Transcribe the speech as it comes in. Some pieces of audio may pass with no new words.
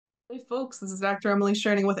Hey folks, this is Dr. Emily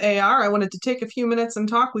Shining with AR. I wanted to take a few minutes and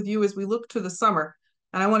talk with you as we look to the summer.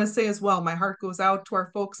 And I want to say as well, my heart goes out to our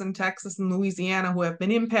folks in Texas and Louisiana who have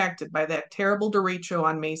been impacted by that terrible derecho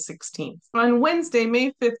on May 16th. On Wednesday,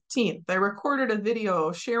 May 15th, I recorded a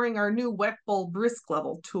video sharing our new wet bulb risk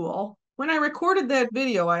level tool. When I recorded that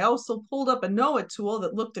video, I also pulled up a NOAA tool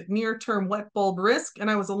that looked at near-term wet bulb risk, and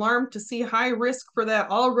I was alarmed to see high risk for that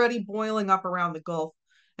already boiling up around the Gulf.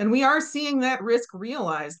 And we are seeing that risk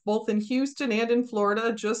realized both in Houston and in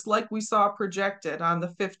Florida, just like we saw projected on the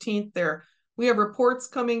 15th there. We have reports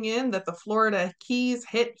coming in that the Florida Keys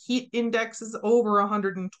hit heat indexes over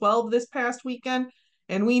 112 this past weekend.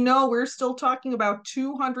 And we know we're still talking about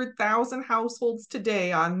 200,000 households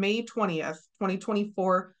today on May 20th,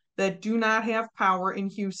 2024, that do not have power in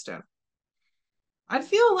Houston. I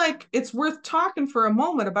feel like it's worth talking for a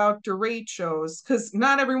moment about derechos because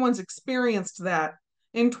not everyone's experienced that.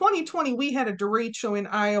 In 2020, we had a derecho in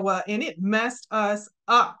Iowa and it messed us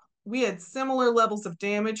up. We had similar levels of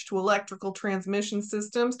damage to electrical transmission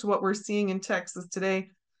systems to what we're seeing in Texas today.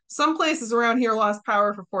 Some places around here lost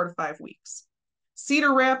power for 4 to 5 weeks.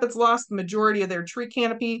 Cedar Rapids lost the majority of their tree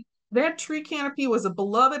canopy. That tree canopy was a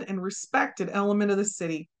beloved and respected element of the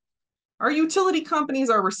city. Our utility companies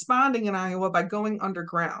are responding in Iowa by going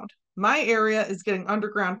underground. My area is getting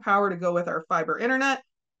underground power to go with our fiber internet.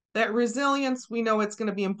 That resilience, we know it's going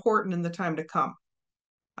to be important in the time to come.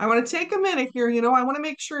 I want to take a minute here. I want to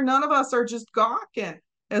make sure none of us are just gawking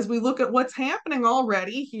as we look at what's happening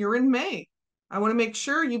already here in May. I want to make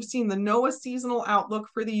sure you've seen the NOAA seasonal outlook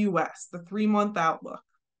for the US, the 3-month outlook.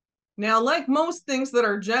 Now, like most things that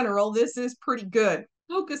are general, this is pretty good.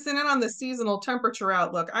 Focusing in on the seasonal temperature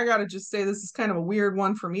outlook, I got to just say this is kind of a weird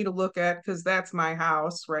one for me to look at because that's my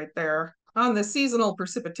house right there. On the seasonal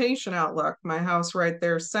precipitation outlook, my house right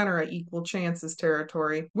there, center at equal chances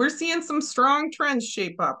territory, we're seeing some strong trends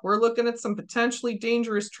shape up. We're looking at some potentially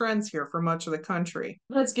dangerous trends here for much of the country.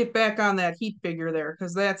 Let's get back on that heat figure there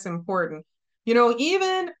because that's important.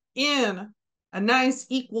 Even in a nice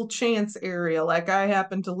equal chance area like I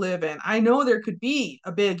happen to live in, I know there could be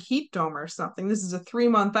a big heat dome or something. This is a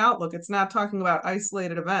 3-month outlook. It's not talking about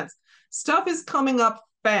isolated events. Stuff is coming up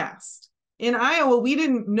fast. In Iowa, we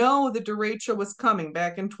didn't know the derecho was coming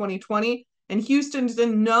back in 2020, and Houston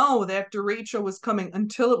didn't know that derecho was coming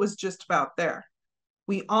until it was just about there.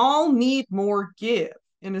 We all need more give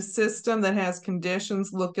in a system that has conditions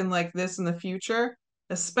looking like this in the future,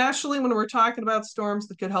 especially when we're talking about storms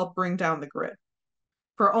that could help bring down the grid.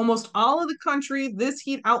 For almost all of the country, this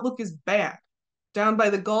heat outlook is bad. Down by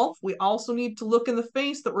the Gulf, we also need to look in the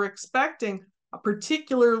face that we're expecting a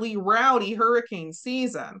particularly rowdy hurricane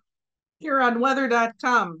season. Here on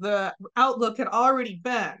weather.com, the outlook had already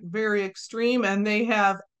been very extreme, and they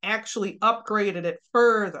have actually upgraded it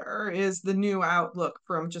further, is the new outlook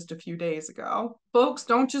from just a few days ago. Folks,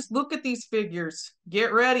 don't just look at these figures.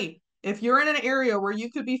 Get ready. If you're in an area where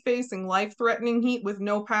you could be facing life-threatening heat with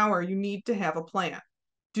no power, you need to have a plan.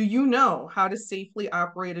 Do you know how to safely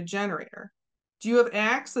operate a generator? Do you have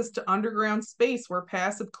access to underground space where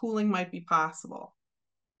passive cooling might be possible?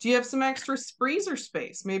 Do you have some extra freezer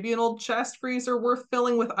space? Maybe an old chest freezer worth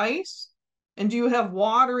filling with ice? And do you have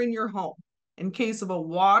water in your home in case of a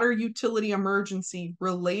water utility emergency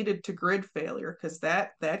related to grid failure? Because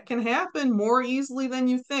that can happen more easily than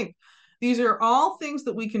you think. These are all things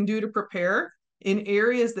that we can do to prepare in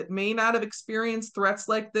areas that may not have experienced threats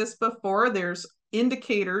like this before. There's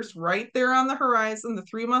indicators right there on the horizon, the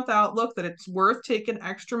 3-month outlook, that it's worth taking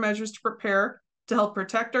extra measures to prepare to help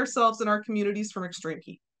protect ourselves and our communities from extreme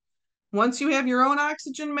heat. Once you have your own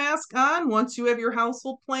oxygen mask on, once you have your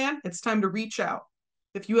household plan, it's time to reach out.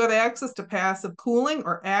 If you have access to passive cooling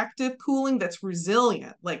or active cooling that's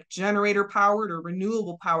resilient, like generator powered or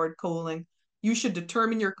renewable powered cooling, you should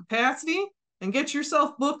determine your capacity and get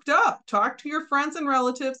yourself booked up. Talk to your friends and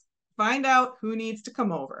relatives, find out who needs to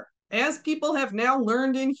come over. As people have now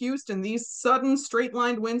learned in Houston, these sudden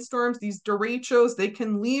straight-lined windstorms, these derechos, they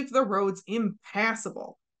can leave the roads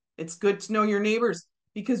impassable. It's good to know your neighbors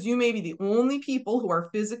because you may be the only people who are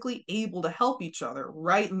physically able to help each other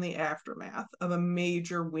right in the aftermath of a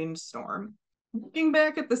major windstorm. Looking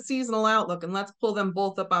back at the seasonal outlook, and let's pull them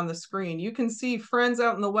both up on the screen, you can see friends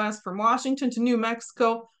out in the West from Washington to New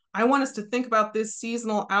Mexico. I want us to think about this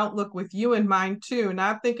seasonal outlook with you in mind too,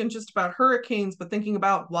 not thinking just about hurricanes, but thinking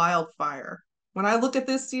about wildfire. When I look at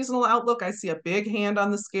this seasonal outlook, I see a big hand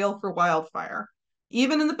on the scale for wildfire.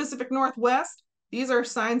 Even in the Pacific Northwest, these are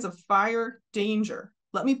signs of fire danger.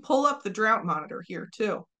 Let me pull up the drought monitor here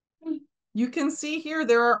too. You can see here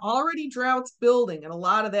there are already droughts building in a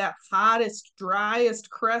lot of that hottest, driest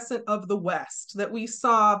crescent of the West that we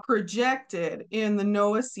saw projected in the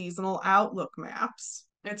NOAA seasonal outlook maps.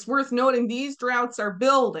 It's worth noting these droughts are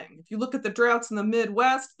building. If you look at the droughts in the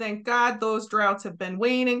Midwest, thank God those droughts have been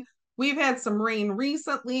waning. We've had some rain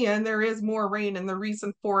recently, and there is more rain in the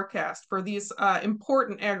recent forecast for these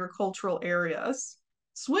important agricultural areas.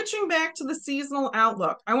 Switching back to the seasonal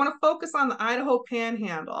outlook, I want to focus on the Idaho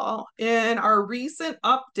Panhandle. In our recent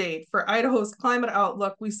update for Idaho's climate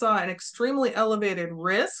outlook, we saw an extremely elevated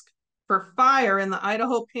risk for fire in the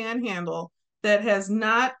Idaho Panhandle that has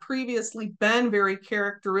not previously been very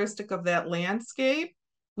characteristic of that landscape.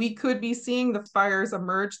 We could be seeing the fires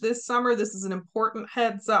emerge this summer. This is an important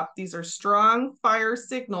heads up. These are strong fire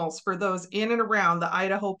signals for those in and around the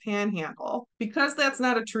Idaho Panhandle. Because that's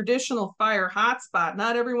not a traditional fire hotspot,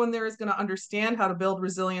 not everyone there is going to understand how to build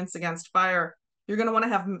resilience against fire. You're going to want to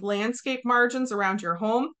have landscape margins around your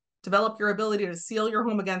home, develop your ability to seal your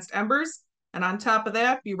home against embers, and on top of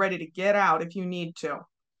that, be ready to get out if you need to.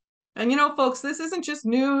 And you know, folks, this isn't just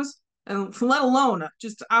news, and let alone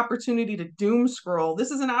just opportunity to doom scroll. This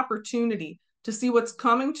is an opportunity to see what's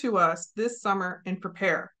coming to us this summer and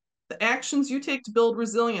prepare. The actions you take to build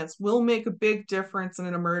resilience will make a big difference in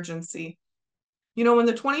an emergency. You know, when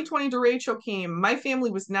the 2020 derecho came, my family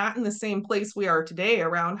was not in the same place we are today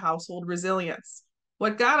around household resilience.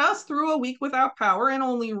 What got us through a week without power and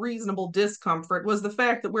only reasonable discomfort was the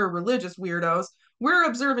fact that we're religious weirdos. We're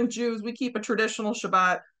observant Jews. We keep a traditional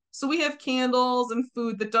Shabbat. So we have candles and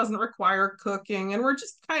food that doesn't require cooking, and we're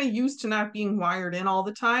just kind of used to not being wired in all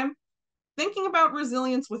the time. Thinking about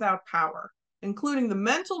resilience without power, including the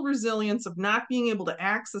mental resilience of not being able to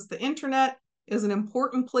access the internet, is an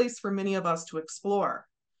important place for many of us to explore.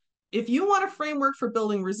 If you want a framework for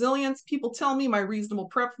building resilience, people tell me my reasonable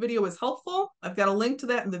prep video is helpful. I've got a link to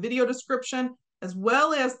that in the video description, as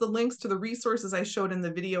well as the links to the resources I showed in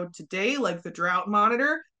the video today, like the Drought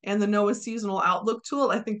Monitor and the NOAA Seasonal Outlook tool.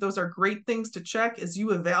 I think those are great things to check as you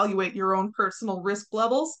evaluate your own personal risk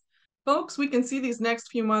levels. Folks, we can see these next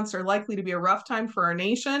few months are likely to be a rough time for our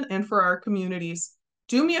nation and for our communities.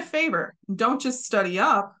 Do me a favor, don't just study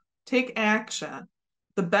up, take action.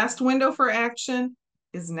 The best window for action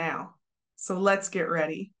is now. So let's get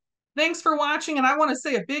ready. Thanks for watching, and I want to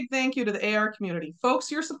say a big thank you to the AR community. Folks,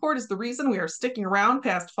 your support is the reason we are sticking around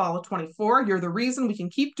past fall of 24. You're the reason we can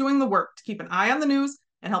keep doing the work to keep an eye on the news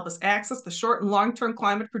and help us access the short and long-term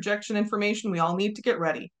climate projection information we all need to get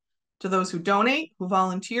ready. To those who donate, who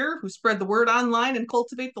volunteer, who spread the word online and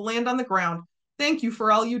cultivate the land on the ground, thank you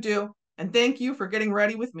for all you do, and thank you for getting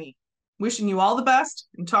ready with me. Wishing you all the best,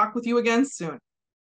 and talk with you again soon.